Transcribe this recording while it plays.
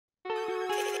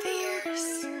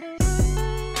Gutierrez.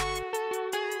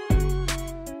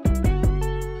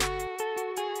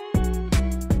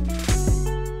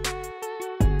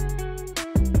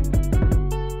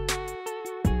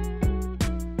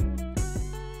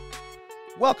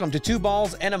 Welcome to Two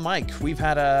Balls and a Mic. We've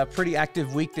had a pretty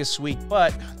active week this week,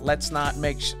 but let's not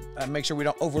make sure we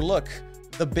don't overlook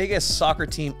the biggest soccer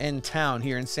team in town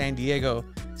here in San Diego.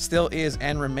 Still is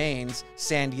and remains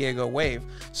San Diego Wave.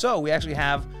 So we actually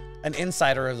have an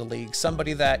insider of the league,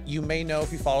 somebody that you may know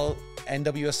if you follow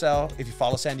NWSL, if you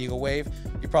follow San Diego Wave,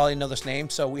 you probably know this name.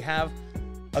 So we have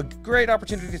a great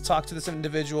opportunity to talk to this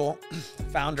individual,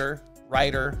 founder,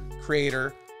 writer,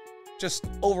 creator, just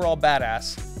overall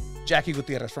badass, Jackie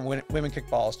Gutierrez from Women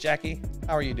Kickballs. Jackie,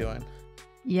 how are you doing?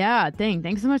 Yeah,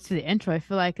 thanks so much for the intro. I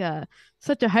feel like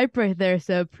such a hype right there,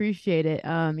 so appreciate it.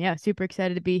 Yeah, super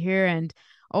excited to be here and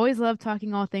always love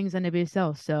talking all things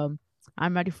NWSL, so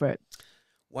I'm ready for it.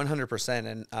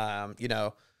 100%. And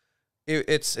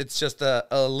it's just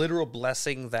a literal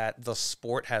blessing that the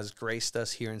sport has graced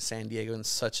us here in San Diego in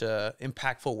such a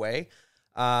impactful way.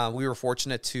 We were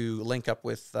fortunate to link up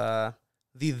with the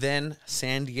then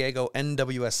San Diego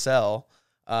NWSL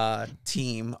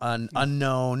team,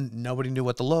 unknown. Nobody knew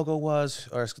what the logo was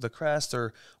or the crest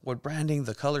or what branding,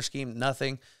 the color scheme,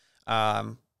 nothing.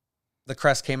 The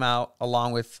crest came out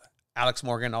along with Alex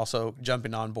Morgan also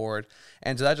jumping on board.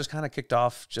 And so that just kind of kicked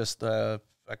off just a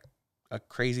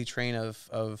crazy train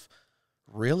of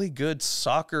really good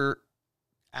soccer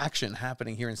action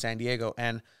happening here in San Diego.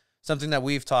 And something that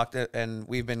we've talked and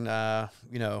we've been,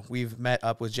 we've met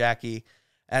up with Jackie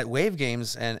at Wave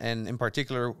games, and in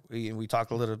particular, we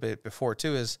talked a little bit before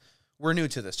too, is we're new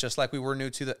to this. Just like we were new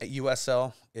to the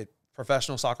USL,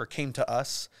 professional soccer came to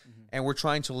us, and we're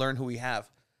trying to learn who we have.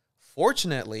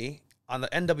 Fortunately, on the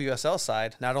NWSL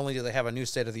side, not only do they have a new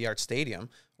state-of-the-art stadium,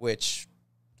 which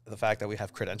the fact that we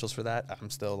have credentials for that, I'm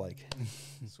still like,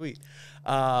 sweet.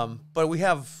 But we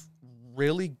have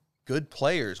really good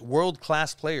players,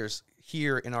 world-class players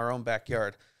here in our own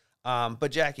backyard.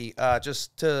 But Jackie,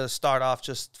 just to start off,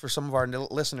 just for some of our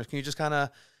listeners, can you just kind of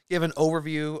give an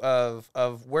overview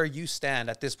of where you stand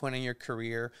at this point in your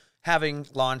career, having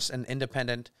launched an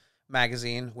independent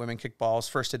magazine, Women Kickballs,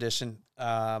 first edition,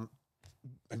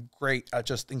 great,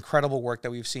 just incredible work that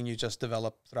we've seen you just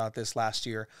develop throughout this last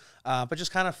year. But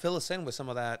just kind of fill us in with some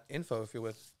of that info, if you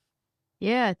would.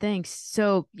 Yeah, thanks.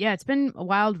 So yeah, it's been a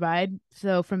wild ride.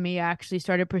 So for me, I actually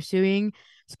started pursuing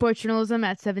sports journalism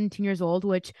at 17 years old,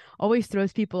 which always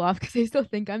throws people off because they still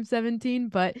think I'm 17,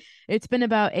 but it's been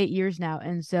about 8 years now.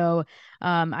 And so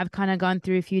I've kind of gone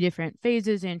through a few different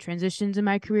phases and transitions in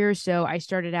my career. So I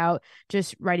started out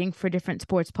just writing for different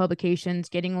sports publications,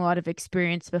 getting a lot of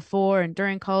experience before and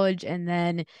during college. And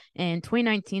then in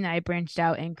 2019, I branched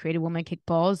out and created Women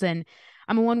Kickballs. And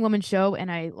I'm a one-woman show, and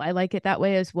I like it that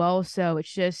way as well. So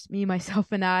it's just me, myself,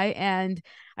 and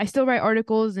I still write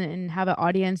articles and have an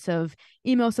audience of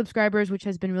email subscribers, which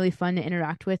has been really fun to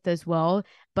interact with as well.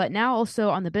 But now also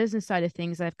on the business side of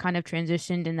things, I've kind of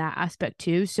transitioned in that aspect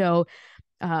too. So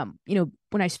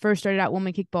when I first started out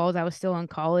Women Kickballs, I was still in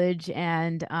college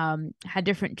and had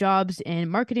different jobs in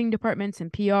marketing departments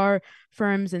and PR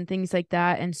firms and things like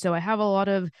that. And so I have a lot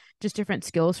of just different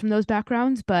skills from those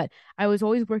backgrounds, but I was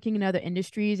always working in other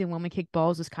industries, and Women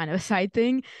Kickballs was kind of a side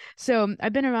thing. So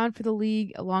I've been around for the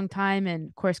league a long time and,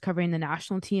 of course, covering the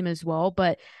national team as well.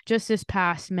 But just this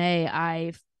past May,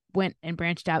 I went and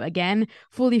branched out again,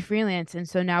 fully freelance. And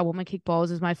so now Women Kickballs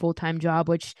is my full-time job,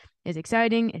 which is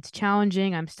exciting. It's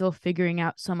challenging. I'm still figuring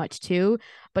out so much too.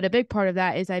 But a big part of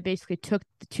that is I basically took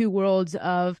the two worlds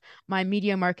of my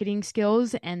media marketing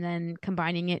skills and then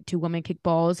combining it to Women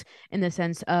Kickballs in the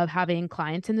sense of having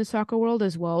clients in the soccer world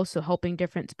as well. So helping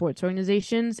different sports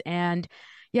organizations. And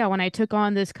yeah, when I took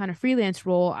on this kind of freelance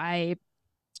role, I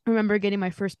remember getting my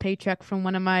first paycheck from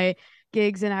one of my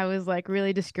gigs, and I was like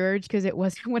really discouraged because it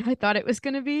wasn't what I thought it was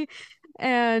going to be.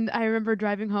 And I remember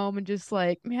driving home and just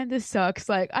like, man, this sucks.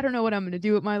 Like, I don't know what I'm going to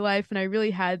do with my life. And I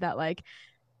really had that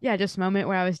just moment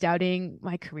where I was doubting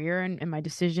my career and my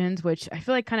decisions, which I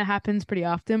feel like kind of happens pretty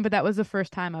often. But that was the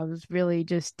first time I was really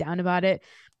just down about it.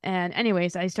 And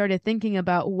anyways, I started thinking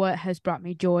about what has brought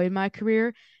me joy in my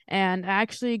career. And I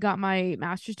actually got my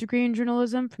master's degree in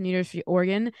journalism from the University of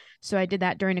Oregon. So I did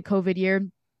that during a COVID year.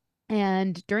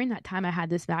 And during that time, I had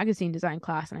this magazine design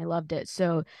class and I loved it.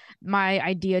 So my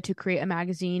idea to create a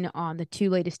magazine on the two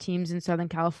latest teams in Southern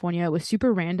California was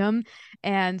super random.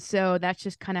 And so that's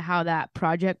just kind of how that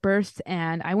project burst.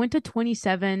 And I went to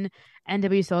 27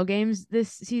 NWSL games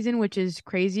this season, which is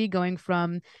crazy, going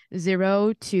from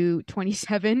 0 to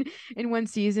 27 in one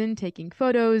season, taking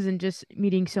photos and just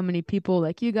meeting so many people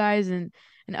like you guys and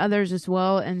others as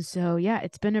well. And so, yeah,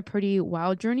 it's been a pretty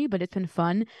wild journey, but it's been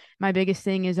fun. My biggest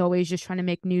thing is always just trying to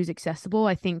make news accessible.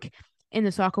 I think in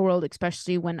the soccer world,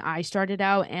 especially when I started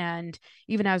out, and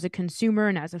even as a consumer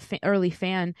and as a early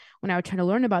fan, when I was trying to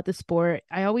learn about the sport,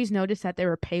 I always noticed that there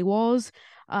were paywalls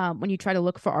when you try to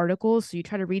look for articles. So you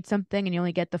try to read something and you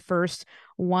only get the first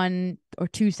 1 or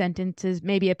 2 sentences,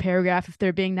 maybe a paragraph if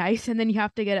they're being nice, and then you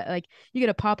have to get you get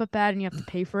a pop-up ad and you have to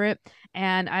pay for it.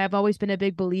 And I have always been a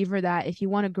big believer that if you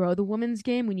want to grow the women's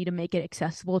game, we need to make it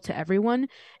accessible to everyone.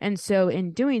 And so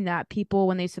in doing that, people,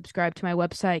 when they subscribe to my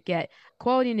website, get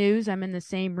quality news. I'm in the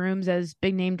same rooms as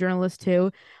big name journalists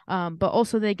too, but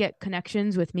also they get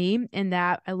connections with me. In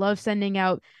that, I love sending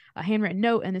out a handwritten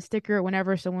note and a sticker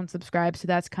whenever someone subscribes. So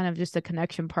that's kind of just a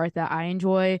connection part that I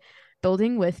enjoy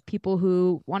building with people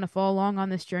who want to follow along on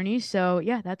this journey. So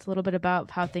yeah, that's a little bit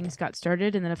about how things got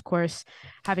started. And then of course,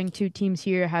 having 2 teams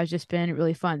here has just been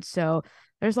really fun. So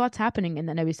there's lots happening in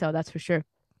the NWSL, that's for sure.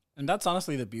 And that's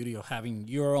honestly the beauty of having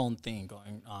your own thing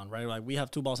going on, right? Like we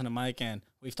have two balls in a mic, and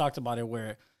we've talked about it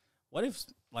where what if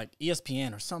like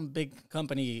ESPN or some big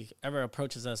company ever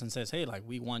approaches us and says, hey, like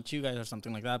we want you guys or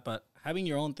something like that. But having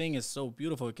your own thing is so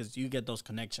beautiful because you get those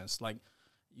connections. Like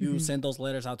you send those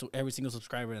letters out to every single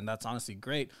subscriber, and that's honestly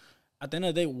great. At the end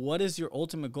of the day, what is your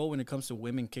ultimate goal when it comes to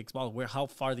women kickball? How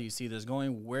far do you see this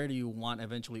going? Where do you want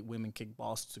eventually women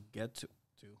kickballs to get to?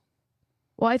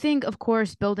 Well, I think, of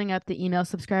course, building up the email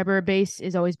subscriber base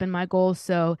has always been my goal.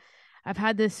 So I've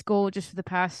had this goal just for the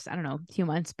past, I don't know, few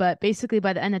months, but basically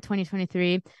by the end of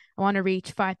 2023, I want to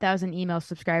reach 5,000 email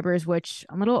subscribers, which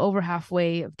I'm a little over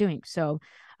halfway of doing. So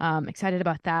excited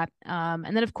about that.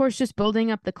 And then, of course, just building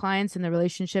up the clients and the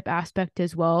relationship aspect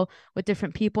as well with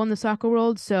different people in the soccer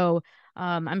world. So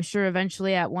I'm sure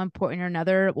eventually at one point or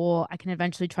another, I can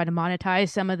eventually try to monetize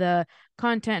some of the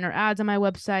content or ads on my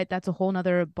website. That's a whole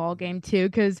nother ball game too.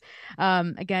 Cause,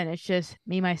 again, it's just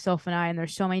me, myself, and I, and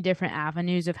there's so many different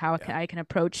avenues of how I can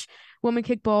approach women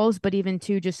kickballs, but even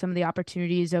too, just some of the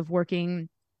opportunities of working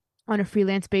on a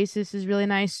freelance basis is really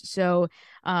nice. So,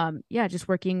 yeah, just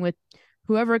working with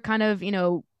whoever kind of,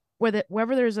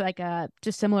 wherever there's like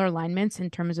just similar alignments in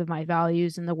terms of my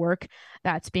values and the work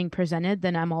that's being presented,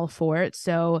 then I'm all for it.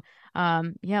 So,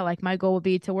 yeah, like my goal would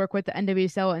be to work with the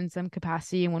NWSL in some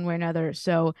capacity in one way or another.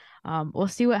 So, we'll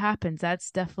see what happens.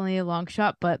 That's definitely a long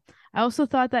shot, but I also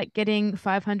thought that getting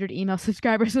 500 email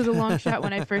subscribers was a long shot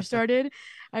when I first started.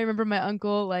 I remember my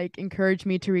uncle like encouraged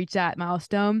me to reach that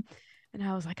milestone. And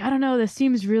I was like, I don't know, this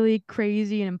seems really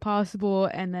crazy and impossible.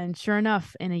 And then sure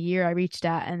enough, in a year I reached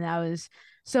that, and I was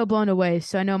so blown away.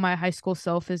 So I know my high school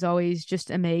self is always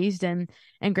just amazed and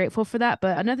grateful for that.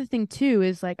 But another thing too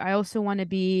is like I also want to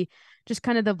be just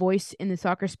kind of the voice in the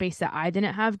soccer space that I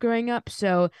didn't have growing up.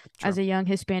 So as a young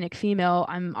Hispanic female,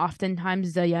 I'm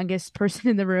oftentimes the youngest person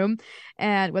in the room,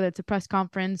 and whether it's a press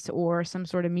conference or some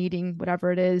sort of meeting,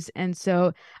 whatever it is. And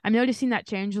so I'm noticing that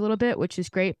change a little bit, which is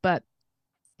great. But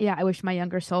yeah, I wish my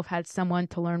younger self had someone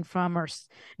to learn from, or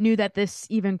knew that this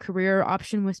even career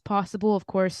option was possible. Of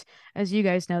course, as you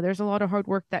guys know, there's a lot of hard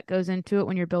work that goes into it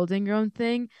when you're building your own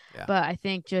thing. Yeah. But I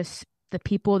think just the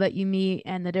people that you meet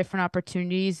and the different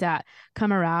opportunities that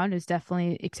come around is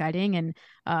definitely exciting. And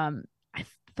I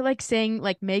feel like saying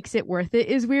like makes it worth it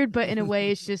is weird, but in a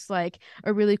way, it's just like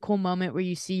a really cool moment where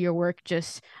you see your work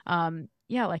just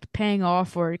yeah, like paying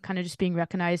off or kind of just being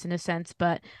recognized in a sense.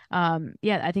 But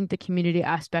yeah, I think the community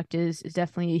aspect is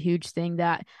definitely a huge thing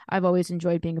that I've always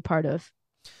enjoyed being a part of.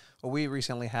 Well, we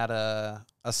recently had a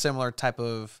similar type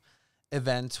of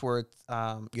event where,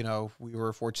 we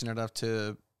were fortunate enough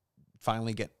to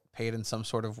finally get paid in some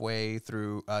sort of way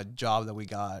through a job that we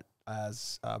got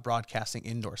as broadcasting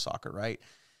indoor soccer, right?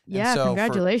 Yeah, so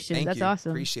congratulations. That's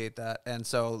awesome. Appreciate that. And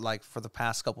so like for the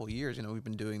past couple of years, we've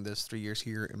been doing this 3 years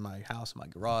here in my house, in my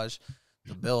garage.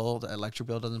 The electric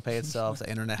bill doesn't pay itself. The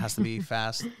internet has to be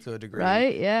fast to a degree.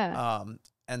 Right. Yeah.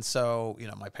 And so,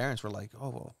 my parents were like, oh,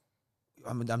 well,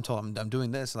 I'm told I'm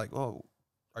doing this. Like, oh,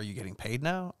 are you getting paid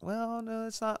now? Well, no,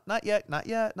 it's not yet.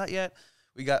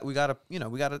 We got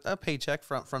a paycheck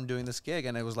from doing this gig.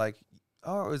 And it was like,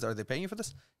 oh, are they paying you for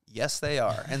this? Yes, they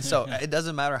are. And so it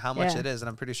doesn't matter how much it is. And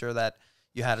I'm pretty sure that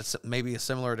you had maybe a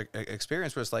similar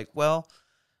experience where it's like, well,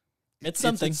 it's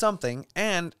something.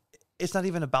 And it's not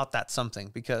even about that something,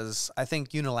 because I think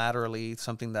unilaterally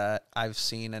something that I've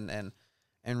seen and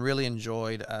really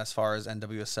enjoyed as far as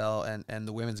NWSL and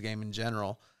the women's game in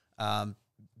general,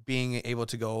 being able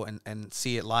to go and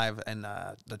see it live and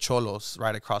the Cholos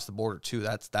right across the border too,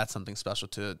 that's something special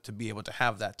to be able to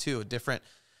have that too. A different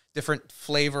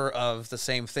flavor of the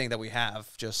same thing that we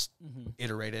have, just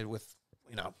iterated with,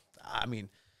 I mean,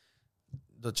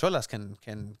 the Cholas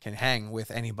can hang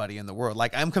with anybody in the world.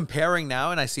 Like, I'm comparing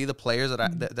now, and I see the players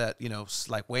that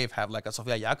like Wave have, like a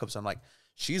Sofia Jacobs. I'm like,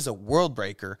 she's a world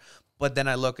breaker. But then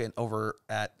I look over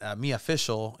at Mia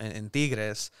Fischel in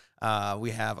Tigres.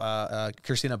 We have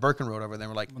Christina Birkenroth over there.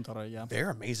 We're like, Monterrey, they're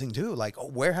amazing too. Like,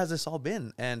 where has this all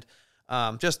been? And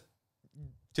just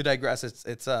to digress,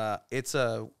 it's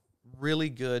a really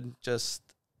good just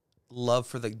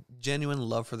genuine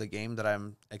love for the game that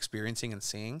I'm experiencing and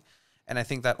seeing. And I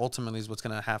think that ultimately is what's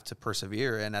going to have to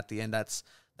persevere. And at the end, that's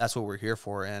what we're here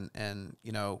for. And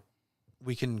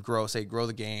we can grow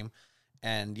the game.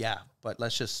 And but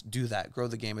let's just do that. Grow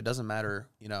the game. It doesn't matter,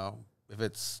 if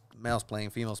it's males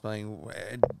playing, females playing,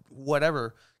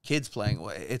 whatever, kids playing.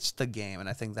 It's the game. And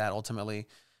I think that ultimately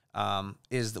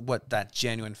is what that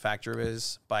genuine factor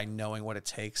is, by knowing what it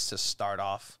takes to start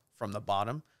off from the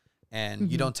bottom.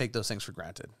 And you don't take those things for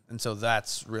granted. And so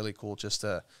that's really cool just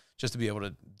to be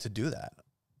able to do that.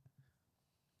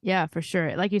 Yeah, for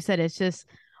sure. Like you said, it's just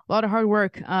a lot of hard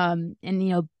work. And,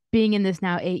 being in this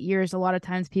now 8 years, a lot of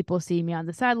times people see me on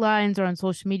the sidelines or on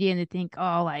social media and they think,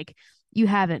 oh, like, you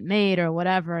haven't made or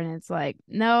whatever. And it's like,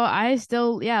 no, I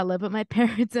still, live with my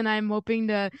parents, and I'm hoping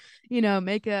to,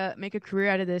 make a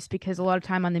career out of this, because a lot of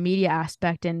time on the media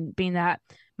aspect, and being that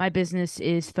my business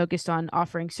is focused on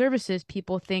offering services,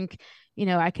 people think,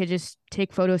 I could just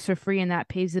take photos for free and that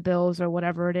pays the bills or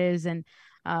whatever it is. And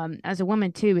as a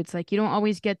woman too, it's like, you don't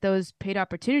always get those paid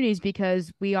opportunities,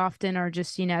 because we often are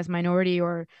just seen as minority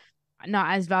or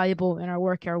not as valuable in our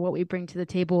work or what we bring to the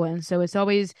table. And so it's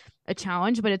always a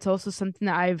challenge, but it's also something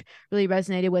that I've really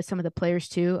resonated with some of the players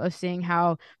too, of seeing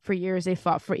how for years they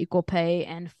fought for equal pay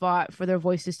and fought for their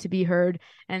voices to be heard.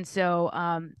 And so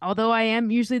although I am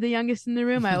usually the youngest in the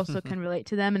room, I also can relate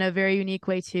to them in a very unique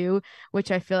way too, which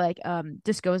I feel like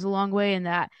just goes a long way. In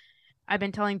that I've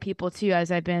been telling people too,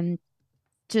 as I've been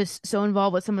just so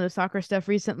involved with some of the soccer stuff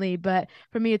recently, but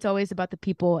for me, it's always about the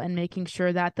people and making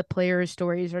sure that the players'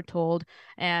 stories are told,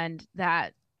 and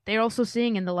that they're also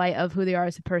seeing in the light of who they are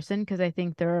as a person. Because I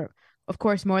think they're, of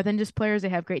course, more than just players. They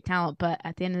have great talent, but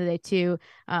at the end of the day too,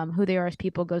 who they are as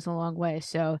people goes a long way.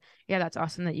 So yeah, that's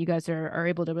awesome that you guys are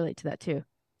able to relate to that too.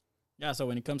 Yeah, so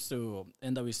when it comes to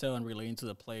NWSL and relating to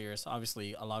the players,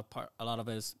 obviously a lot of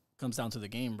it comes down to the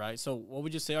game, right? So what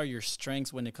would you say are your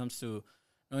strengths when it comes to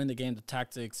knowing the game, the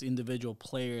tactics, individual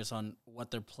players, on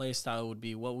what their play style would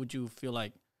be? What would you feel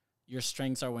like your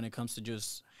strengths are when it comes to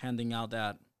just handing out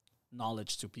that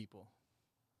knowledge to people?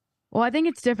 Well, I think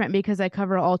it's different because I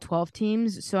cover all 12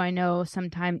 teams. So I know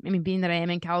being that I am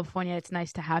in California, it's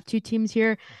nice to have two teams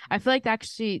here. I feel like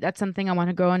that's something I want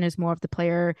to go on, is more of the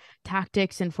player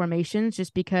tactics and formations,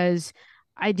 just because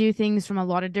I do things from a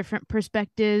lot of different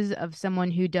perspectives, of someone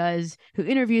who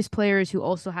interviews players, who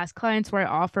also has clients where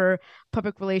I offer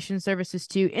public relations services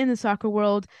to in the soccer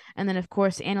world. And then, of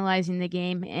course, analyzing the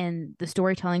game and the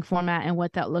storytelling format and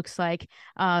what that looks like.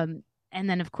 And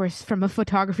then, of course, from a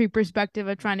photography perspective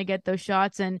of trying to get those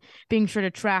shots and being sure to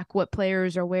track what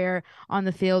players are where on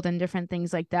the field and different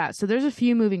things like that. So there's a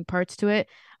few moving parts to it,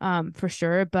 for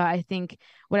sure. But I think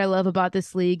what I love about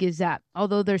this league is that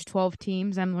although there's 12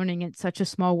 teams, I'm learning it's such a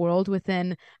small world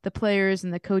within the players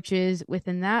and the coaches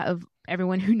within that, of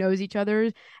everyone who knows each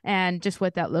other and just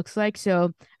what that looks like.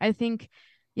 So I think,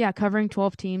 yeah, covering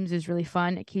 12 teams is really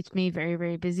fun. It keeps me very,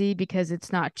 very busy, because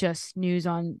it's not just news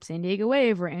on San Diego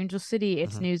Wave or Angel City.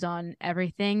 It's news on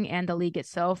everything and the league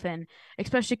itself. And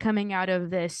especially coming out of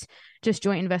this just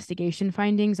joint investigation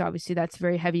findings, obviously that's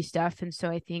very heavy stuff. And so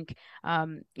I think,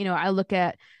 I look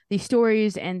at these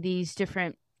stories and these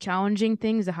different challenging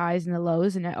things, the highs and the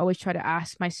lows, and I always try to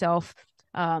ask myself,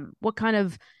 what kind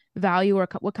of value or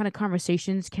what kind of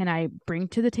conversations can I bring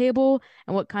to the table,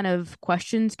 and what kind of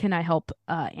questions can I help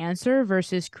answer,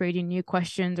 versus creating new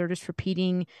questions or just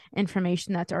repeating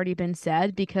information that's already been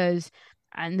said. Because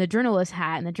in the journalist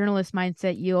hat and the journalist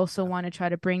mindset, you also want to try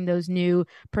to bring those new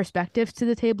perspectives to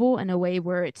the table in a way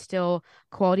where it's still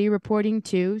quality reporting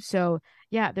too. So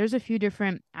yeah, there's a few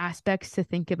different aspects to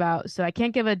think about. So I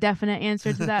can't give a definite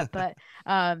answer to that, but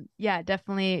yeah,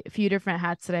 definitely a few different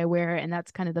hats that I wear, and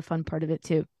that's kind of the fun part of it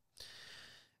too.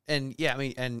 And yeah, I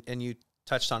mean, and you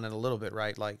touched on it a little bit,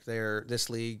 right? Like this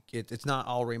league, it's not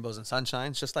all rainbows and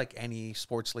sunshines, just like any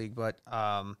sports league, but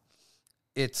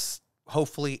it's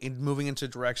hopefully moving into a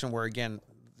direction where, again,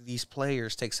 these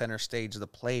players take center stage, the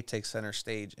play takes center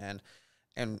stage, and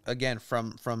and again,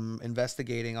 from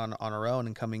investigating on our own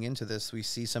and coming into this, we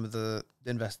see some of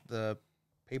the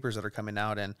papers that are coming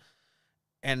out,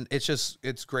 and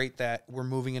it's great that we're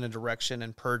moving in a direction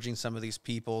and purging some of these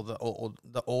people,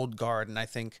 the old guard. And I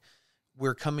think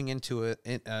we're coming into it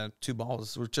two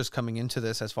balls. We're just coming into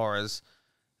this as far as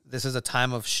this is a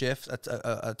time of shift,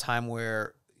 a time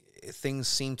where things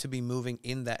seem to be moving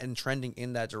in that and trending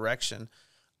in that direction.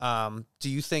 Do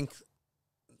you think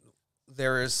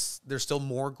there's still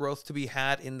more growth to be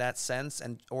had in that sense,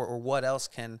 and or what else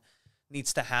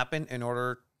needs to happen in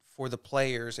order for the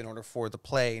players, in order for the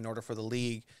play, in order for the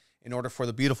league, in order for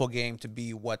the beautiful game to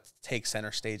be what takes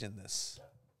center stage in this?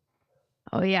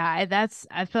 Oh yeah,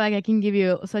 I feel like I can give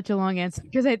you such a long answer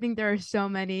because I think there are so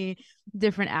many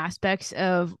different aspects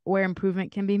of where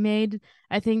improvement can be made.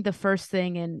 I think the first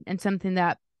thing and something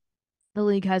that the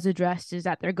league has addressed is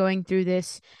that they're going through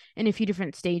this in a few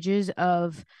different stages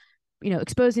of,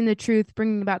 exposing the truth,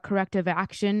 bringing about corrective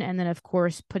action, and then, of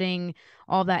course, putting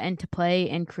all that into play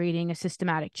and creating a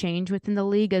systematic change within the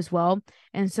league as well.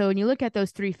 And so when you look at those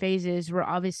three phases, we're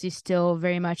obviously still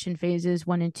very much in phases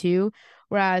 1 and 2,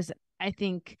 whereas I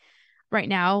think right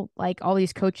now, like all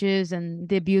these coaches and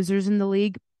the abusers in the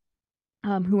league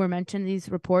who were mentioned in these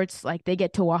reports, like they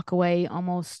get to walk away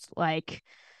almost like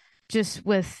just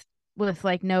with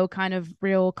like no kind of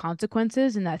real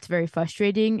consequences, and that's very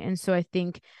frustrating. And so I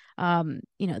think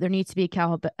there needs to be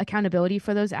accountability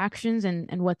for those actions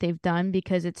and what they've done,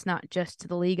 because it's not just to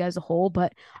the league as a whole,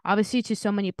 but obviously to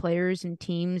so many players and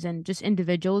teams and just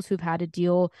individuals who've had to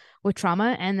deal with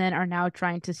trauma and then are now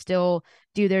trying to still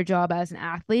do their job as an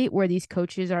athlete, where these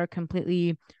coaches are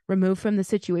completely removed from the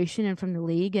situation and from the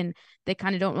league, and they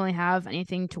kind of don't really have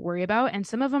anything to worry about. And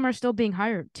some of them are still being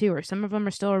hired too, or some of them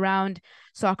are still around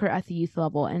soccer at the youth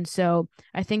level. And so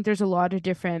I think there's a lot of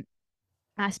different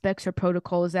aspects or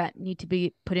protocols that need to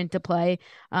be put into play.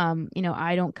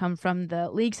 I don't come from the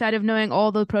league side of knowing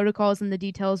all the protocols and the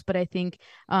details, but I think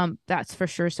that's for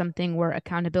sure something where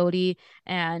accountability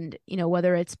and,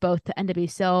 whether it's both the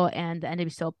NWSL and the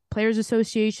NWSL Players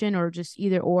Association or just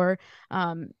either or,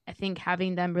 I think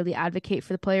having them really advocate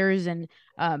for the players and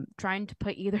trying to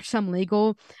put either some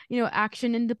legal,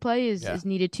 action into play is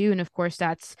needed too. And of course,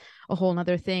 that's a whole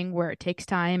nother thing where it takes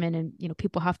time and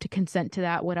people have to consent to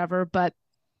that, whatever. But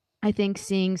I think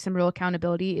seeing some real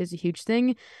accountability is a huge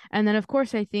thing. And then, of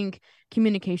course, I think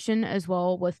communication as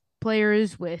well with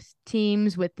players, with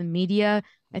teams, with the media.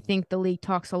 I think the league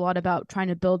talks a lot about trying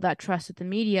to build that trust with the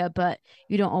media, but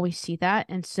you don't always see that.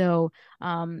 And so,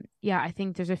 I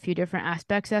think there's a few different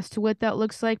aspects as to what that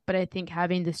looks like. But I think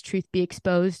having this truth be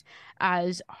exposed,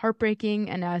 as heartbreaking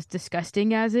and as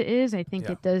disgusting as it is, I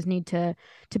think it does need to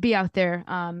be out there.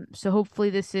 So hopefully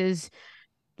this is,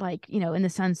 like, in the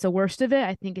sense, the worst of it.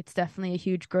 I think it's definitely a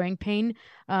huge growing pain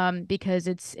because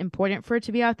it's important for it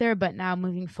to be out there. But now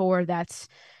moving forward, that's,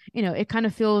 it kind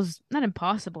of feels not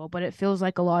impossible, but it feels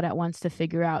like a lot at once to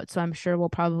figure out. So I'm sure we'll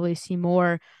probably see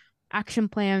more action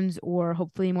plans or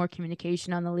hopefully more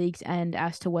communication on the league's end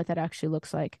as to what that actually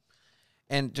looks like.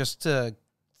 And just to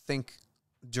think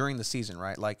during the season,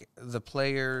 right? Like the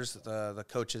players, the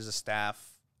coaches, the staff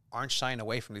aren't shying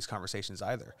away from these conversations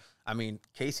either. I mean,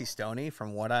 Casey Stoney,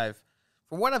 from what I've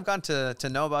gotten to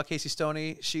know about Casey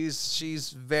Stoney, she's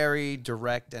very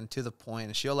direct and to the point,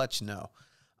 and she'll let you know.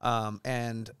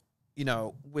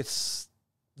 With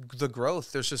the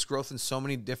growth, there's just growth in so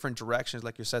many different directions,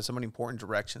 like you said, so many important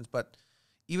directions, but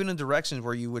even in directions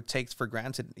where you would take for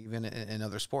granted, even in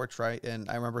other sports, right? And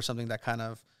I remember something that kind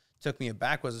of took me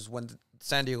aback was when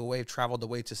San Diego Wave traveled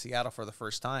away to Seattle for the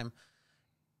first time.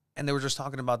 And they were just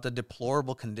talking about the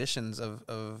deplorable conditions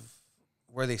of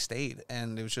where they stayed.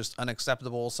 And it was just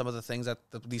unacceptable. Some of the things that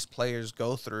these players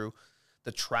go through,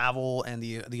 the travel and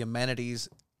the amenities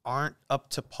aren't up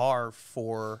to par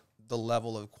for the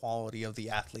level of quality of the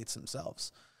athletes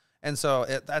themselves. And so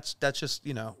that's just,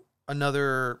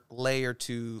 another layer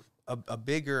to a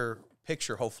bigger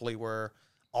picture, hopefully, where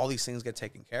all these things get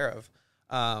taken care of.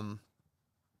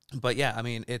 But yeah, I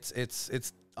mean, it's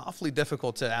awfully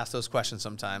difficult to ask those questions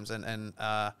sometimes. And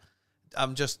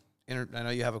I'm just, I know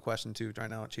you have a question too right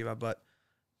now, Chiva, but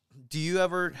do you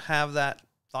ever have that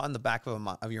thought in the back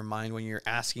of your mind when you're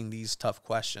asking these tough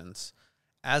questions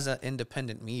as an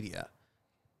independent media?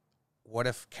 What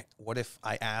if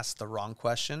I ask the wrong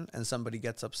question and somebody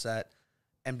gets upset,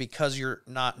 and because you're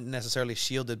not necessarily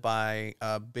shielded by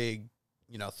a big,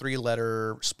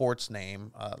 3-letter sports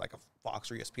name, like a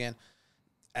Fox or ESPN,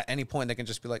 at any point they can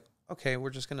just be like, okay,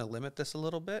 we're just going to limit this a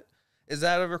little bit. Is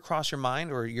that ever cross your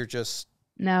mind, or you're just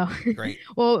No. Great.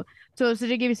 Well, so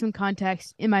to give you some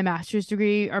context, in my master's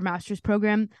degree or master's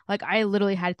program, like I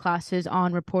literally had classes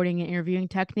on reporting and interviewing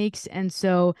techniques. And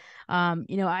so,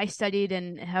 I studied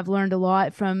and have learned a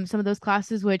lot from some of those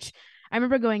classes, which I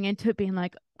remember going into it being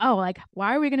like, oh, like,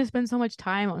 why are we going to spend so much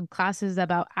time on classes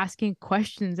about asking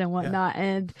questions and Yeah. whatnot?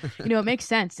 And, it makes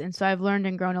sense. And so I've learned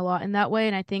and grown a lot in that way.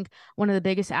 And I think one of the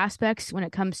biggest aspects when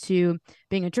it comes to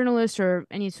being a journalist or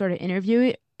any sort of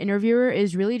interviewer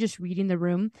is really just reading the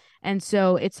room. And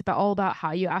so it's all about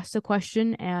how you ask the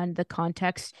question and the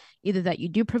context either that you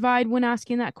do provide when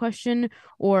asking that question,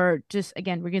 or just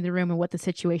again reading the room and what the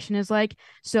situation is like.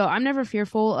 So I'm never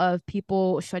fearful of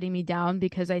people shutting me down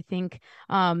because I think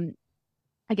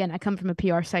again, I come from a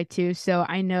PR side too, so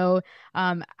I know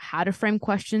how to frame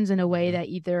questions in a way Mhm. that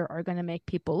either are going to make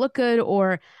people look good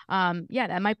or,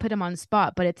 that might put them on the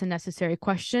spot, but it's a necessary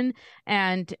question.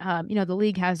 And, the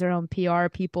league has their own PR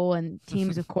people and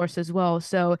teams, of course, as well.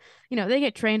 So, they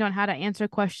get trained on how to answer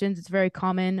questions. It's very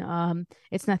common.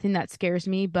 It's nothing that scares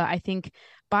me, but I think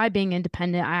by being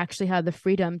independent, I actually have the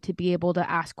freedom to be able to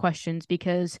ask questions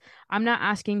because I'm not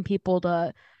asking people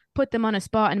to put them on a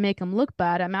spot and make them look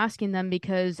bad. I'm asking them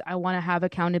because I want to have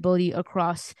accountability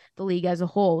across the league as a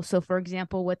whole. So, for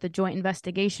example, with the joint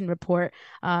investigation report,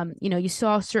 you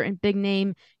saw certain big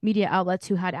name media outlets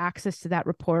who had access to that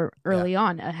report Yeah. early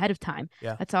on ahead of time.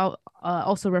 Yeah. That's all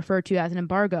also referred to as an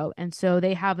embargo. And so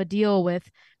they have a deal with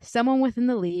someone within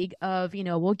the league of,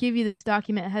 we'll give you this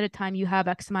document ahead of time. You have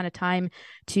X amount of time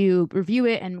to review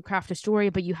it and craft a story,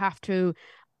 but you have to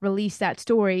release that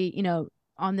story,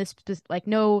 on this like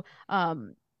no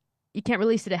you can't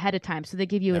release it ahead of time, so they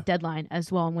give you a Yeah. deadline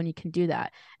as well on when you can do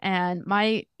that. And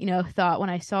my thought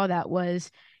when I saw that was,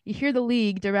 you hear the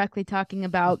league directly talking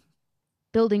about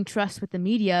building trust with the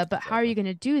media, but how are you Exactly.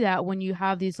 going to do that when you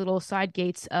have these little side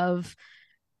gates of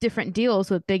different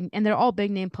deals with big, and they're all big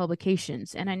name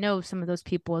publications, and I know some of those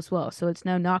people as well, so it's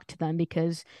no knock to them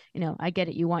because I get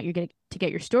it, you want to get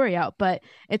your story out, but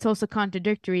it's also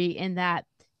contradictory in that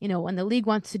when the league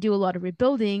wants to do a lot of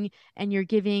rebuilding and you're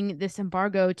giving this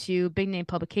embargo to big name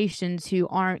publications who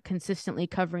aren't consistently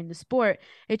covering the sport,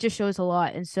 it just shows a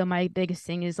lot. And so my biggest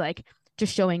thing is like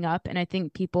just showing up, and I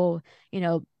think people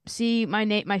see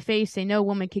my face, they know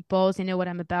women kick balls, they know what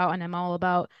I'm about, and I'm all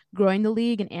about growing the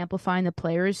league and amplifying the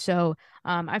players. So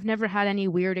I've never had any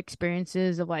weird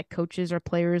experiences of like coaches or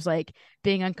players like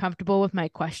being uncomfortable with my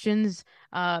questions.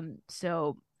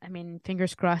 So I mean,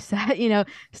 fingers crossed that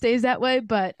stays that way.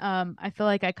 But I feel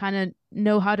like I kind of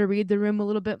know how to read the room a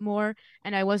little bit more,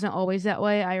 and I wasn't always that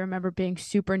way. I remember being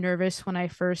super nervous when I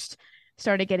first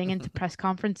started getting into press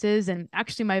conferences. And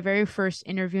actually, my very first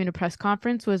interview in a press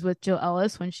conference was with Jill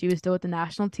Ellis when she was still with the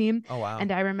national team. Oh, wow.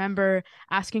 And I remember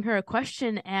asking her a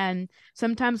question. And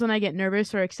sometimes when I get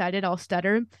nervous or excited, I'll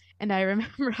stutter. And I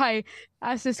remember I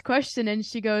asked this question and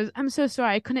she goes, "I'm so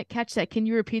sorry, I couldn't catch that. Can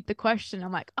you repeat the question?"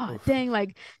 I'm like, oh, Oof. dang,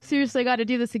 like, seriously, I got to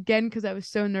do this again because I was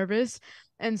so nervous.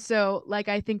 And so, like,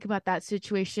 I think about that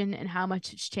situation and how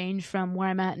much it's changed from where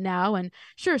I'm at now. And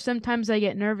sure, sometimes I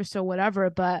get nervous or whatever,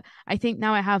 but I think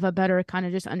now I have a better kind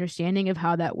of just understanding of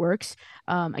how that works.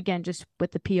 Again, just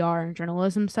with the PR and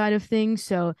journalism side of things.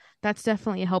 So that's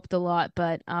definitely helped a lot.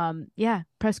 But yeah,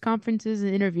 press conferences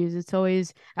and interviews,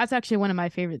 that's actually one of my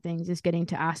favorite things is getting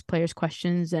to ask players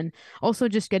questions and also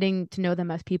just getting to know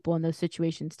them as people in those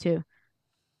situations too.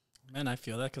 Man, I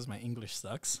feel that because my English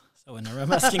sucks. So whenever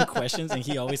I'm asking questions, and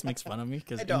he always makes fun of me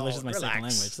because I English is don't. my second Relax.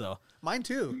 language. So, Mine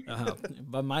too.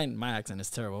 but my accent is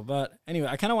terrible. But anyway,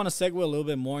 I kind of want to segue a little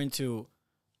bit more into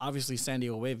obviously San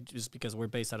Diego Wave, just because we're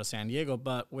based out of San Diego.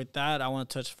 But with that, I want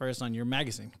to touch first on your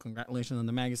magazine. Congratulations on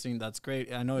the magazine. That's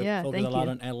great. I know it Yeah, focuses a thank lot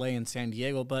you. on LA and San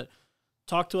Diego, but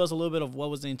talk to us a little bit of what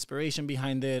was the inspiration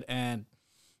behind it and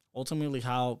ultimately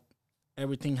how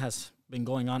everything has been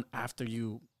going on after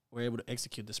you were able to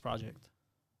execute this project.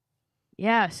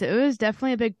 Yeah, so it was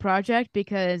definitely a big project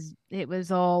because it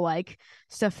was all like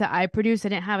stuff that I produced. I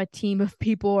didn't have a team of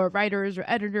people or writers or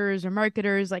editors or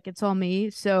marketers, like it's all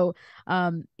me. So,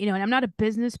 and I'm not a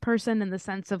business person in the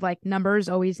sense of like numbers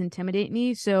always intimidate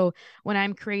me. So when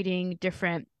I'm creating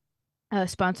different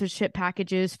sponsorship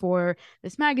packages for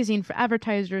this magazine for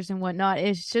advertisers and whatnot,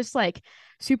 it's just like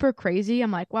super crazy. I'm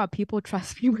like, wow, people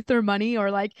trust me with their money or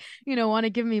like, want to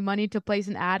give me money to place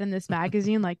an ad in this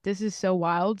magazine. Like, this is so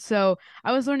wild. So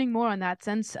I was learning more on that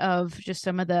sense of just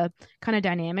some of the kind of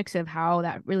dynamics of how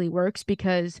that really works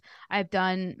because I've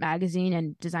done magazine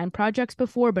and design projects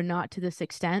before, but not to this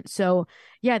extent. So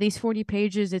yeah, these 40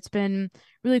 pages, it's been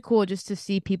really cool just to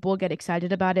see people get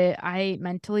excited about it. I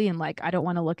mentally and like I don't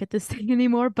want to look at this thing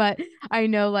anymore, but I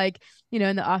know like,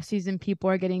 in the off season people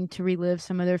are getting to relive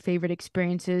some of their favorite experiences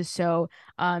experiences. So,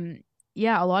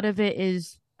 yeah, a lot of it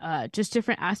is just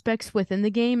different aspects within the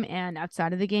game and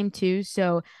outside of the game too.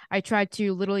 So I tried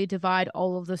to literally divide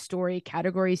all of the story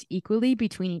categories equally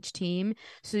between each team.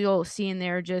 So you'll see in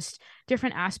there just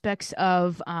different aspects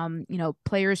of,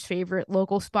 players' favorite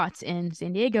local spots in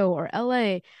San Diego or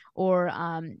LA, or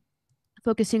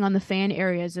focusing on the fan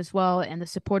areas as well and the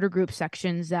supporter group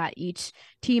sections that each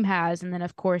team has. And then,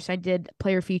 of course, I did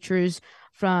player features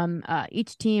from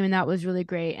each team, and that was really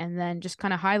great. And then just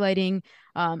kind of highlighting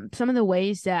some of the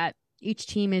ways that each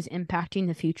team is impacting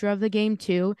the future of the game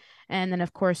too. And then,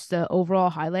 of course, the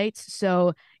overall highlights.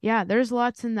 So, yeah, there's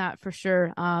lots in that for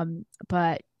sure.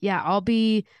 But yeah, I'll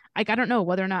be like, I don't know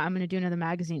whether or not I'm going to do another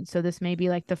magazine. So this may be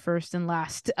like the first and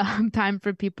last time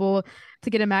for people to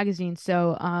get a magazine.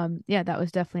 So, yeah, that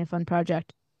was definitely a fun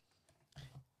project.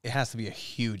 It has to be a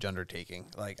huge undertaking.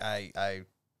 Like I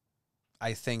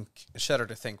think, shudder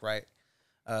to think, right?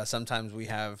 Sometimes we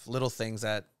have little things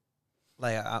that,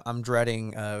 like I'm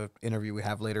dreading interview we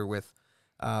have later with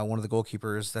one of the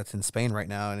goalkeepers that's in Spain right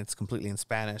now, and it's completely in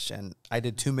Spanish. And I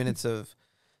did 2 minutes of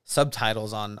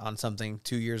subtitles on something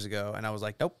 2 years ago, and I was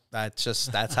like, nope,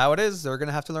 that's how it is. They're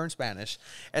gonna have to learn Spanish.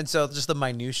 And so just the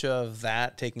minutia of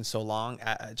that taking so long,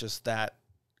 just that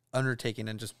undertaking,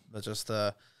 and just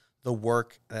the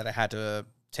work that I had to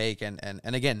take, and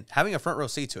again, having a front row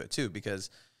seat to it too,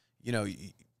 because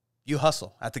you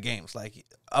hustle at the games, like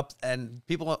up, and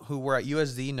people who were at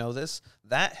USD know this,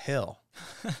 that hill.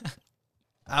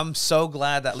 I'm so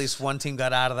glad that at least one team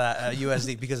got out of that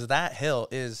USD, because that hill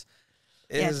is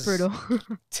it's brutal.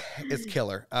 It's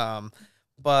killer.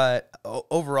 But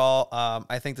overall,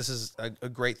 I think this is a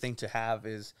great thing to have,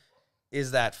 is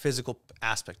that physical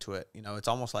aspect to it. It's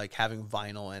almost like having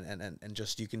vinyl, and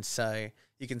just you can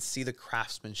see the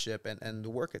craftsmanship and the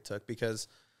work it took, because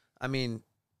I mean,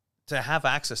 to have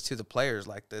access to the players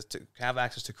like this, to have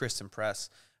access to Kristen Press,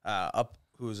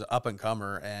 who's an up and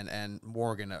comer, and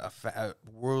Morgan, a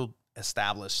world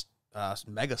established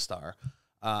megastar,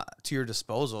 to your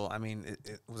disposal. I mean,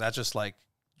 was that just like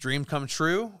dream come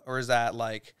true, or is that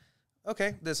like,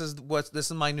 okay, this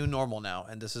is my new normal now,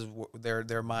 and this is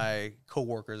they're my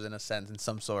coworkers in a sense, in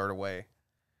some sort of way?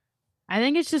 I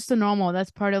think it's just the normal.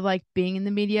 That's part of like being in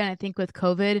the media. And I think with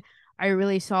COVID, I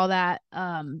really saw that,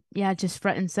 just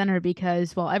front and center,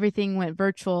 because while everything went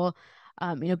virtual,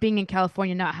 being in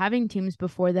California, not having teams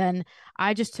before then,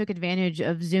 I just took advantage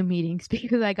of Zoom meetings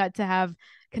because I got to have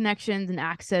connections and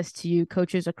access to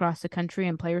coaches across the country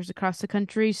and players across the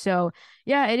country. So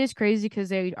yeah, it is crazy because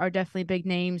they are definitely big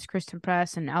names, Kristen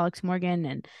Press and Alex Morgan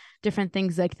and different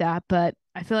things like that. But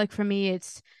I feel like for me,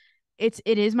 it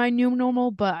is my new normal,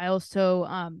 but I also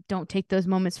don't take those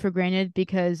moments for granted,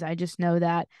 because I just know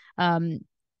that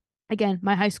again,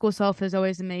 my high school self is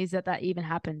always amazed that that even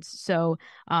happens. So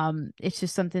it's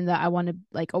just something that I want to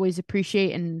like always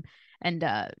appreciate and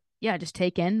just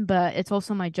take in. But it's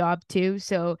also my job too.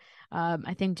 So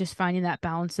I think just finding that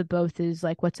balance of both is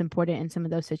like what's important in some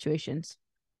of those situations.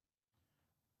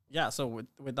 Yeah, so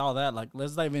with all that, like,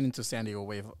 let's dive into San Diego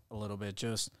Wave a little bit.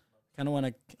 Just kind of want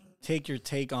to take your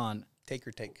take on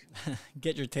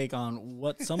get your take on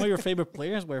what some of your favorite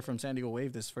players were from San Diego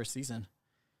Wave this first season.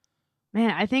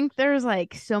 Man, I think there's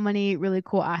like so many really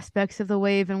cool aspects of the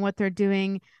Wave and what they're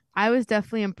doing. I was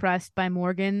definitely impressed by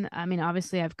Morgan. I mean,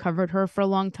 obviously, I've covered her for a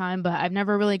long time, but I've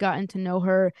never really gotten to know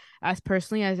her as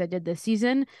personally as I did this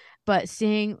season. But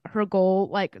seeing her goal,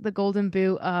 like the Golden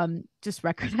Boot, just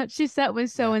record that she set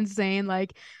was so insane.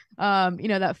 Like,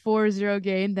 that 4-0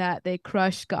 game that they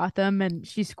crushed Gotham and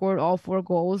she scored all 4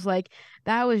 goals. Like,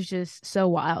 that was just so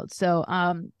wild. So,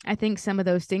 I think some of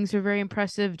those things are very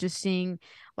impressive. Just seeing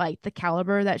like the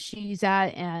caliber that she's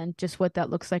at and just what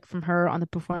that looks like from her on the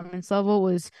performance level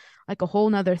was like a whole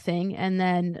nother thing. And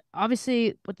then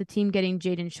obviously with the team getting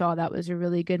Jaden Shaw, that was a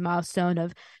really good milestone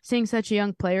of seeing such a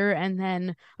young player. And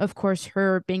then of course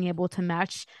her being able to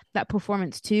match that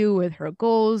performance too with her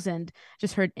goals and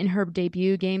just her in her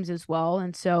debut games as well.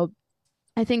 And so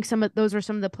I think some of those are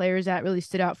some of the players that really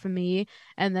stood out for me.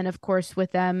 And then, of course,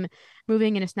 with them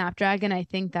moving into Snapdragon, I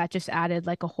think that just added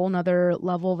like a whole nother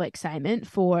level of excitement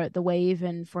for the Wave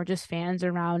and for just fans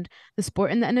around the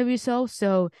sport in the NWSL.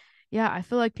 So, yeah, I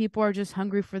feel like people are just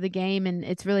hungry for the game, and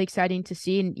it's really exciting to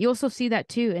see. And you also see that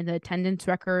too in the attendance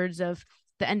records of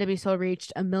the NWSL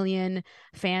reached 1 million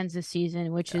fans this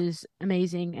season, which is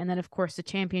amazing. And then, of course, the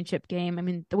championship game. I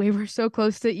mean, the Wave were so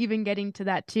close to even getting to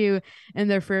that too in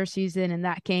their first season. And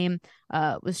that game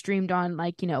was streamed on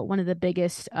like, one of the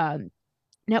biggest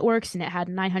networks, and it had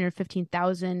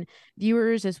 915,000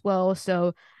 viewers as well.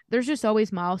 So there's just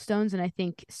always milestones. And I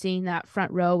think seeing that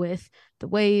front row with the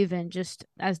Wave and just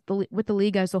with the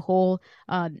league as a whole,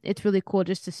 it's really cool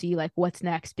just to see like what's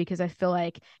next, because I feel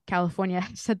like California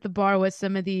set the bar with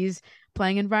some of these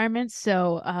playing environments.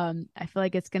 So I feel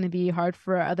like it's going to be hard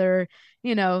for other,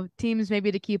 teams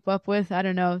maybe to keep up with. I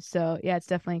don't know. So yeah, it's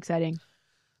definitely exciting.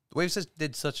 The Waves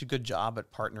did such a good job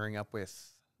at partnering up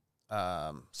with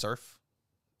Surf,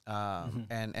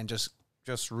 and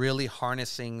just really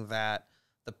harnessing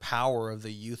the power of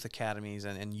the youth academies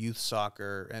and youth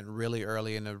soccer, and really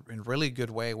early in a really good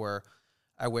way, where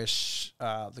I wish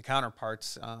the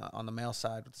counterparts on the male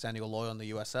side with San Diego Loyal and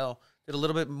the USL did a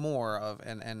little bit more of,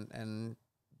 and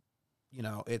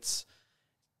it's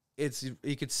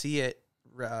you could see it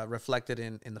reflected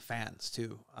in the fans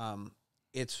too.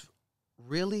 It's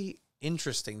really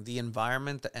interesting, the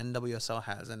environment the NWSL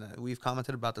has, and we've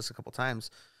commented about this a couple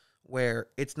times, where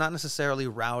it's not necessarily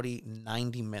rowdy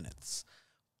 90 minutes,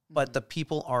 but the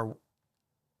people are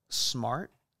smart.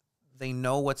 They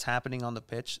know what's happening on the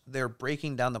pitch. They're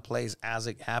breaking down the plays as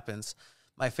it happens.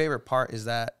 My favorite part is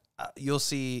that you'll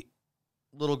see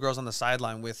little girls on the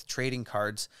sideline with trading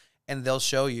cards, and they'll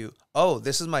show you, oh,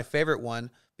 this is my favorite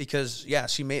one, because yeah,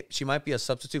 she might be a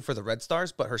substitute for the Red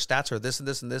Stars, but her stats are this and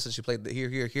this and this, and she played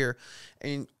here.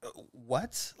 And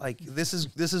what? Like, this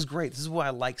is great. This is what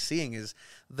I like seeing, is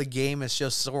the game is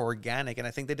just so organic, and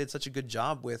I think they did such a good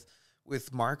job with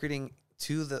marketing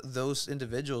to those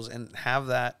individuals, and have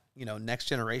that next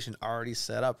generation already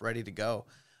set up, ready to go.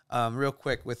 Real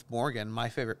quick with Morgan, my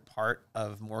favorite part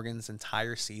of Morgan's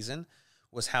entire season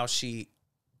was how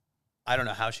I don't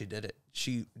know how she did it.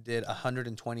 She did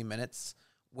 120 minutes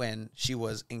when she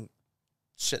was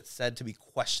said to be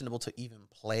questionable to even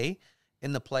play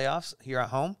in the playoffs here at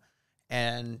home,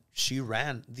 and she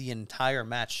ran the entire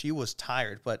match. She was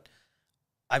tired, but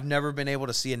I've never been able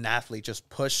to see an athlete just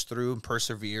push through and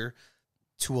persevere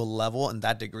to a level and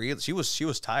that degree. She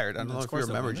was tired. I don't know if you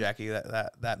remember, Jackie,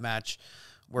 that match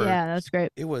where that's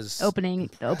great. It was the opening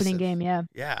game.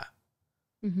 Yeah.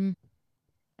 Mm-hmm.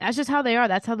 That's just how they are.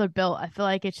 That's how they're built. I feel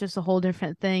like it's just a whole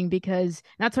different thing, because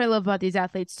that's what I love about these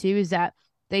athletes too, is that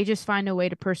they just find a way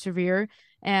to persevere.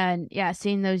 And yeah,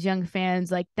 seeing those young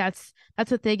fans, like that's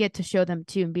what they get to show them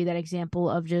too, and be that example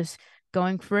of just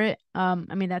going for it. I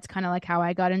mean, that's kind of like how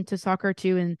I got into soccer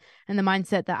too, and the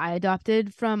mindset that I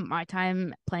adopted from my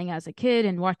time playing as a kid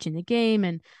and watching the game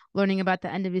and learning about the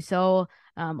NWSL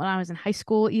when I was in high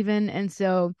school even. And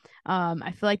so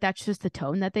I feel like that's just the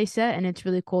tone that they set, and it's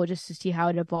really cool just to see how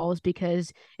it evolves,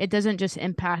 because it doesn't just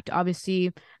impact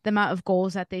obviously the amount of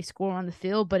goals that they score on the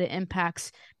field, but it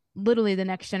impacts literally the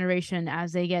next generation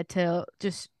as they get to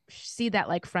just see that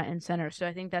like front and center. So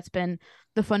I think that's been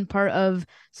the fun part of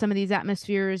some of these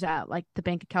atmospheres at like the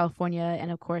Bank of California,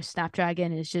 and of course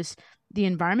Snapdragon, is just the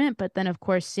environment, but then of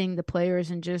course seeing the players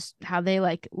and just how they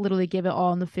like literally give it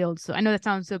all in the field. So I know that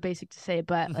sounds so basic to say,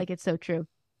 but like it's so true.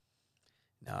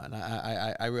 No, and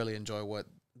I really enjoy what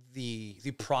the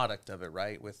product of it,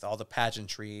 right, with all the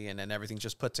pageantry and everything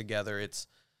just put together. It's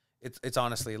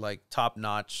honestly like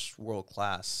top-notch,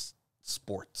 world-class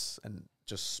sports, and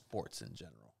just sports in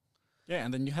general. Yeah,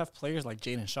 and then you have players like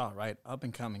Jaden Shaw, right?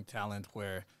 Up-and-coming talent,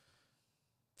 where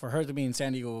for her to be in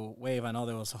San Diego Wave, I know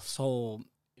there was a whole,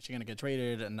 is she going to get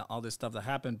traded and all this stuff that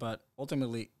happened, but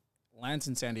ultimately lands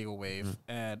in San Diego Wave.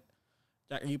 And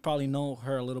you probably know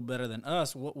her a little better than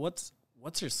us. What's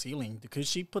her ceiling? Could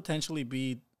she potentially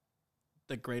be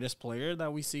the greatest player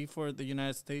that we see for the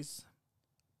United States?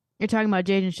 You're talking about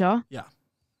Jaden Shaw? Yeah.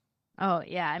 Oh,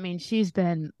 yeah. I mean, she's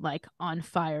been like on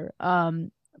fire.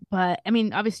 But I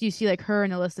mean, obviously you see like her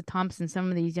and Alyssa Thompson, some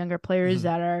of these younger players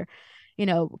that are,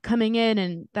 coming in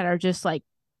and that are just like,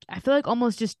 I feel like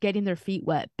almost just getting their feet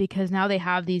wet, because now they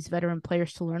have these veteran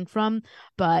players to learn from.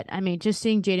 But I mean, just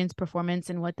seeing Jaden's performance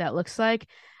and what that looks like,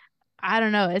 I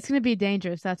don't know. It's going to be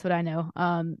dangerous. That's what I know.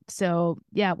 So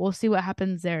yeah, we'll see what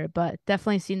happens there, but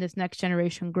definitely seeing this next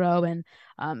generation grow, and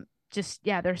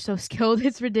they're so skilled.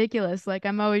 It's ridiculous. Like,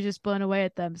 I'm always just blown away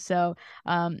at them. So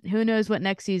who knows what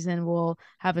next season we'll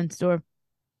have in store.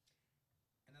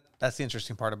 That's the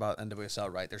interesting part about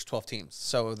NWSL, right? There's 12 teams.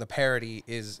 So the parity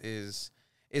is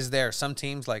there. Some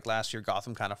teams, like last year,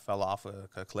 Gotham kind of fell off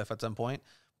a cliff at some point.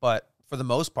 But for the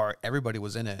most part, everybody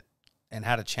was in it and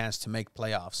had a chance to make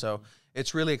playoffs. So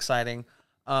it's really exciting.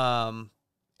 And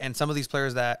some of these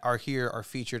players that are here are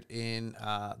featured in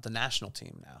the national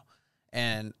team now.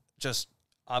 And just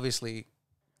obviously,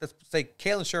 let's say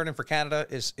Kaylin Sheridan for Canada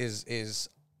is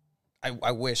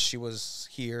I wish she was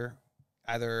here,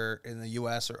 either in the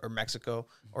U.S. or Mexico,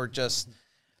 or just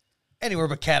anywhere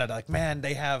but Canada. Like, man,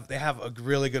 they have a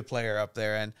really good player up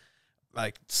there, and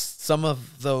like some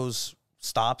of those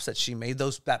stops that she made,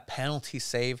 that penalty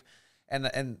save,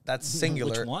 and that's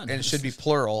singular. Which one? And it should be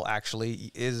plural,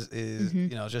 actually, is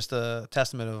just a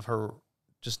testament of her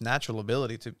just natural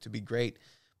ability to be great.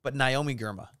 But Naomi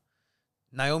Girma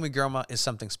is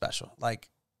something special. Like,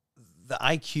 the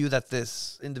IQ that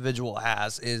this individual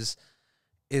has is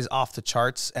off the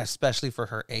charts, especially for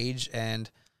her age. And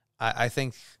I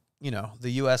think,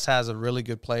 the U.S. has a really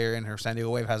good player in her. San Diego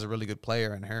Wave has a really good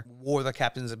player in her. Wore the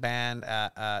captain's band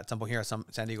at some point here at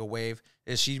San Diego Wave.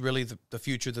 Is she really the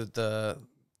future, the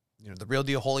real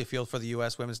deal Holyfield for the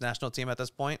U.S. women's national team at this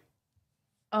point?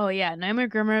 Oh yeah, Naomi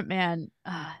Grimmer, man,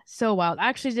 so wild. I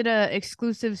actually did a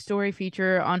exclusive story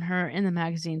feature on her in the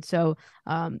magazine, so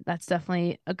that's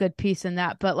definitely a good piece in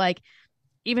that. But like,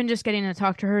 even just getting to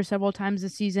talk to her several times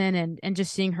this season and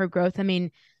just seeing her growth, I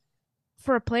mean,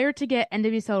 for a player to get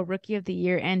NWSL Rookie of the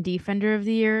Year and Defender of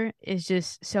the Year is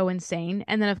just so insane.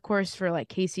 And then of course for like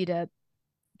Casey to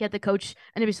get the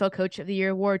NWSL Coach of the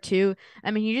Year award too. I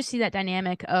mean, you just see that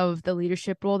dynamic of the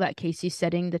leadership role that Casey's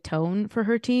setting the tone for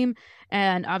her team.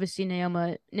 And obviously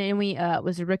Naomi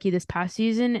was a rookie this past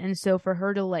season. And so for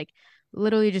her to like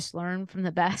literally just learn from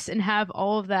the best and have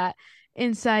all of that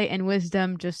insight and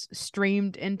wisdom just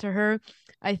streamed into her,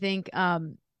 I think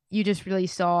you just really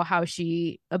saw how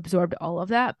she absorbed all of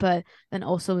that, but then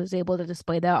also was able to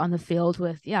display that on the field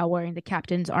with, wearing the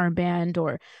captain's armband,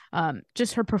 or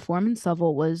just her performance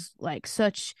level was like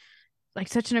such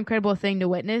an incredible thing to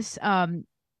witness.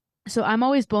 So I'm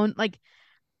always blown, like,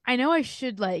 I know I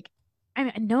should like, I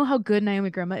mean, I know how good Naomi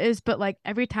Grima is, but like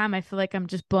every time I feel like I'm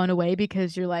just blown away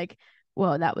because you're like,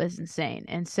 whoa, that was insane.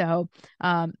 And so,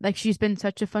 like, she's been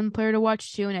such a fun player to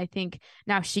watch too. And I think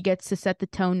now she gets to set the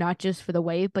tone, not just for the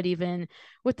Wave, but even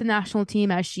with the national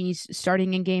team as she's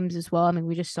starting in games as well. I mean,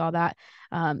 we just saw that,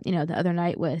 the other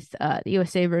night with the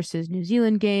USA versus New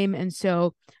Zealand game. And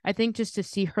so I think just to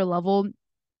see her level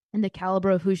and the caliber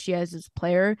of who she is as a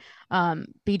player,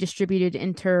 be distributed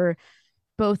into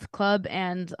both club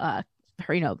and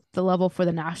her, the level for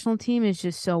the national team is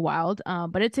just so wild.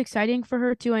 But it's exciting for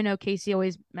her too. I know Casey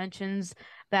always mentions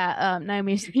that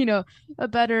Naomi's, a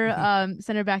better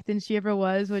center back than she ever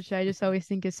was, which I just always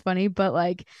think is funny. But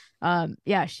like,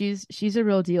 she's a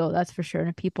real deal, that's for sure. And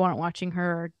if people aren't watching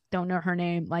her or don't know her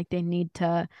name, like, they need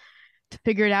to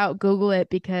figure it out, Google it,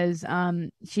 because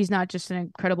she's not just an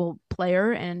incredible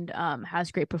player and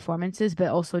has great performances, but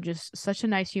also just such a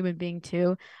nice human being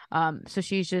too. So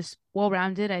she's just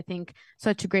well-rounded. I think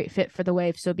such a great fit for the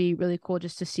Wave. So it'd be really cool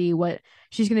just to see what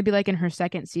she's going to be like in her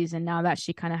second season now that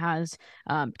she kind of has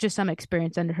just some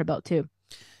experience under her belt too.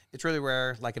 It's really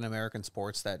rare, like in American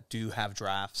sports, that do have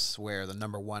drafts where the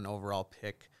number 1 overall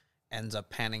pick ends up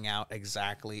panning out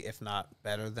exactly, if not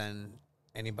better than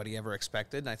anybody ever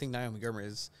expected. And I think Naomi Girma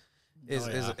is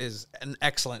an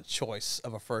excellent choice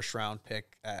of a first round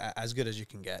pick, as good as you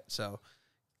can get. So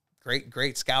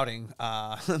great scouting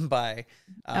by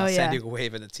San Diego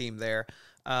Wave and the team there.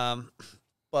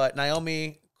 But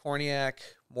Naomi, Korniak,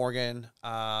 Morgan,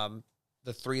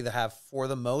 the three that have, for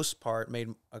the most part, made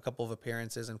a couple of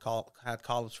appearances and had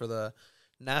call-ups for the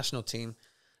national team.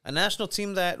 A national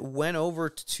team that went over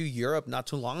to Europe not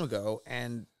too long ago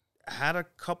and had a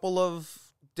couple of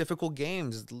difficult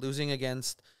games, losing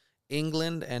against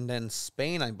England and then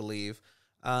Spain, I believe.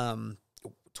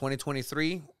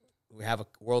 2023, we have a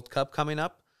World Cup coming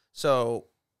up. So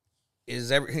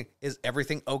is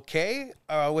everything okay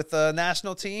with the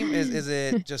national team? Is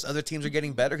it just other teams are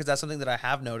getting better? Because that's something that I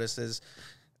have noticed is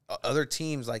other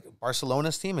teams, like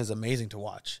Barcelona's team is amazing to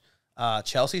watch.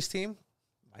 Chelsea's team,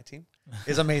 my team,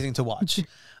 is amazing to watch.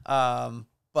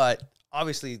 But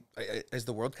obviously, is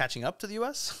the world catching up to the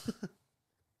U.S.?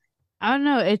 I don't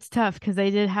know. It's tough because they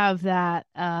did have that,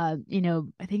 I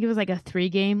think it was like a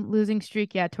 3-game losing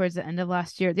streak, towards the end of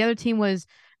last year. The other team was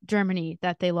Germany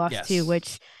that they lost to,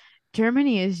 which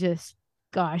Germany is just,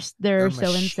 gosh, they're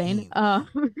so insane. I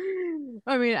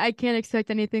mean, I can't expect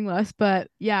anything less, but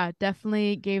yeah,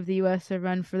 definitely gave the U.S. a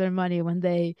run for their money when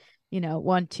they,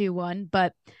 won 2-1.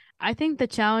 But I think the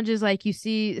challenge is, like, you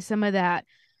see some of that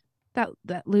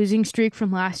losing streak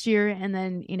from last year, and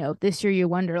then this year you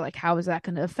wonder, like, how is that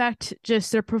going to affect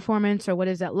just their performance, or what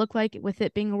does that look like with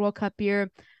it being a World Cup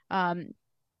year? And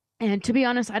to be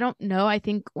honest, I don't know. I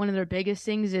think one of their biggest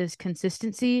things is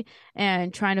consistency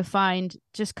and trying to find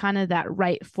just kind of that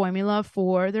right formula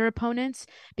for their opponents,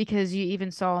 because you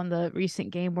even saw in the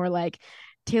recent game where, like,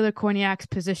 Taylor Korniak's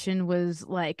position was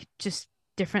like just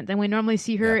different than we normally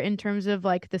see her in terms of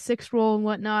like the 6th role and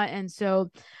whatnot. And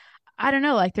so I don't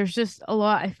know, like there's just a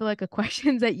lot, I feel like, of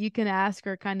questions that you can ask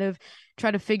or kind of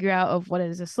try to figure out of what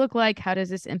does this look like? How does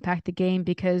this impact the game?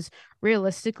 Because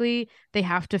realistically, they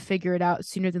have to figure it out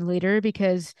sooner than later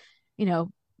because, you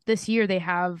know, this year they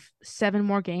have 7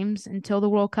 more games until the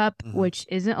World Cup, Mm-hmm. which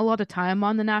isn't a lot of time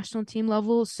on the national team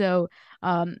level. So,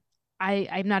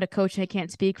 I'm not a coach. I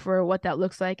can't speak for what that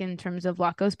looks like in terms of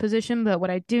Laco's position, but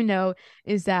what I do know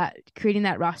is that creating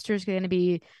that roster is going to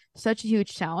be such a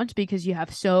huge challenge because you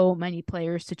have so many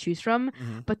players to choose from.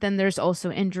 Mm-hmm. But then there's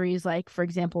also injuries, like for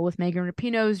example with Megan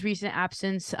Rapinoe's recent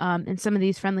absence in some of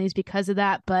these friendlies because of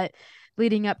that. But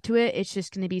leading up to it, it's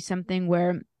just going to be something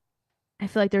where I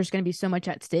feel like there's going to be so much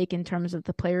at stake in terms of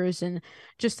the players and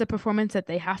just the performance that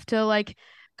they have to like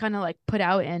kind of like put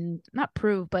out and not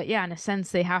prove, but yeah, in a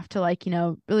sense, they have to like,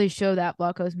 really show that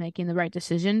Blanco's making the right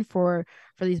decision for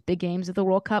these big games of the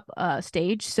World Cup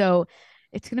stage. So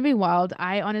it's going to be wild.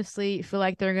 I honestly feel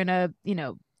like they're going to,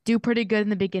 do pretty good in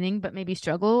the beginning, but maybe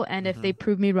struggle. And if Mm-hmm. they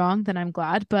prove me wrong, then I'm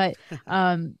glad. But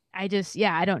I just,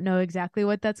 yeah, I don't know exactly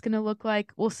what that's going to look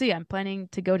like. We'll see. I'm planning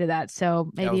to go to that.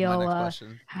 So That was maybe my I'll next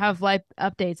question. have live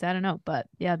updates. I don't know, but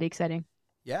yeah, it'll be exciting.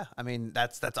 Yeah, I mean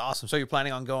that's awesome. So you're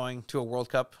planning on going to a World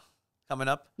Cup coming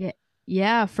up? Yeah.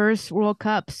 Yeah, first World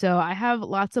Cup. So I have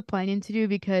lots of planning to do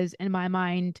because in my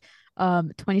mind,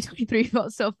 2023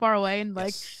 felt so far away and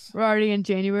like Yes. we're already in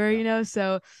January, Yeah.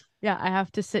 so yeah, I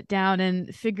have to sit down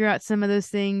and figure out some of those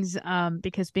things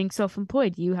because being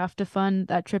self-employed, you have to fund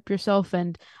that trip yourself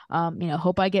and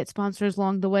hope I get sponsors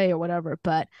along the way or whatever,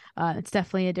 but it's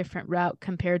definitely a different route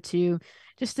compared to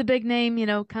just a big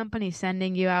name, company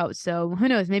sending you out. So who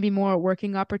knows, maybe more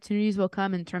working opportunities will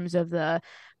come in terms of the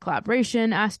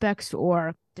collaboration aspects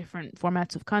or different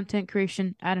formats of content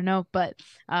creation. I don't know, but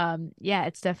yeah,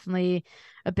 it's definitely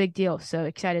a big deal. So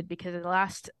excited because of the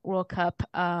last World Cup,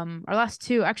 our last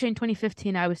two, actually in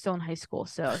 2015, I was still in high school,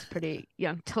 so I was pretty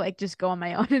young to like just go on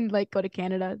my own and like go to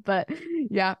Canada. But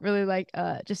yeah, really like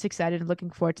just excited and looking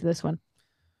forward to this one.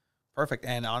 Perfect.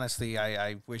 And honestly,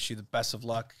 I wish you the best of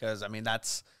luck because I mean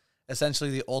that's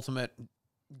essentially the ultimate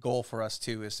goal for us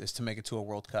too is to make it to a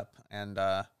World Cup. And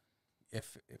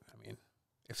if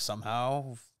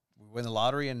somehow we win the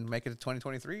lottery and make it to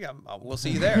 2023, we'll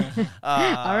see you there.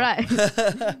 All right.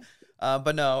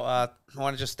 But no, I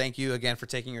want to just thank you again for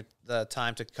taking the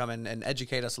time to come in and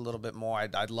educate us a little bit more.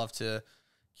 I'd love to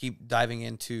keep diving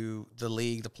into the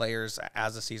league, the players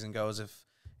as the season goes,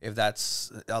 if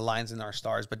that's aligns in our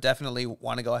stars. But definitely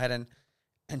want to go ahead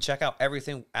and check out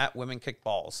everything at Women Kick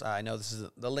Balls. I know this is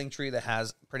the link tree that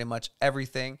has pretty much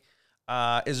everything.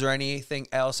 Is there anything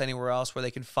else, anywhere else where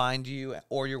they can find you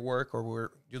or your work, or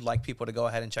where you'd like people to go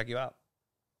ahead and check you out?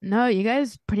 No, you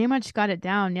guys pretty much got it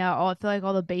down. Yeah, I feel like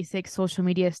all the basic social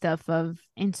media stuff of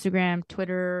Instagram,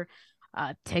 Twitter,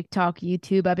 TikTok,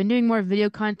 YouTube. I've been doing more video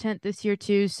content this year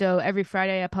too. So every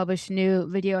Friday I publish a new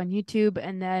video on YouTube.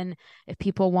 And then if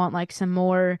people want like some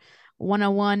more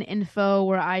one-on-one info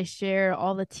where I share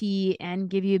all the tea and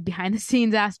give you behind the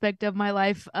scenes aspect of my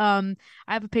life, I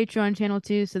have a Patreon channel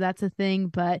too, so that's a thing.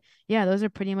 But yeah, those are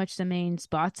pretty much the main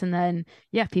spots. And then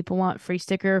yeah, if people want free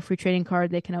sticker, free trading card,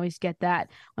 they can always get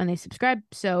that when they subscribe.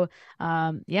 So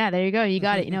yeah, there you go. You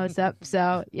got it. You know what's up.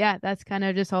 So yeah, that's kind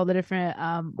of just all the different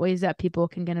ways that people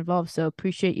can get involved. So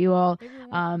appreciate you all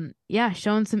yeah,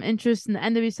 showing some interest in the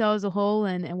NWSL as a whole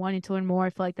and wanting to learn more. I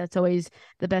feel like that's always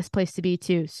the best place to be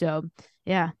too. So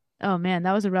yeah. Oh man,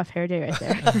 that was a rough hair day right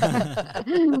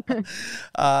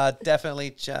there.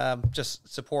 Definitely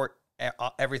just support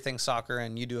everything soccer,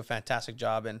 and you do a fantastic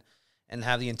job and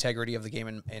have the integrity of the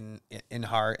game in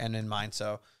heart and in mind.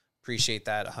 So appreciate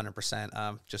that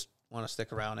 100%. Just want to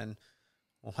stick around and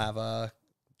we'll have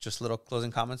just little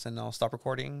closing comments and I'll stop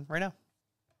recording right now.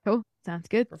 Cool. Sounds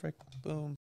good. Perfect. Boom.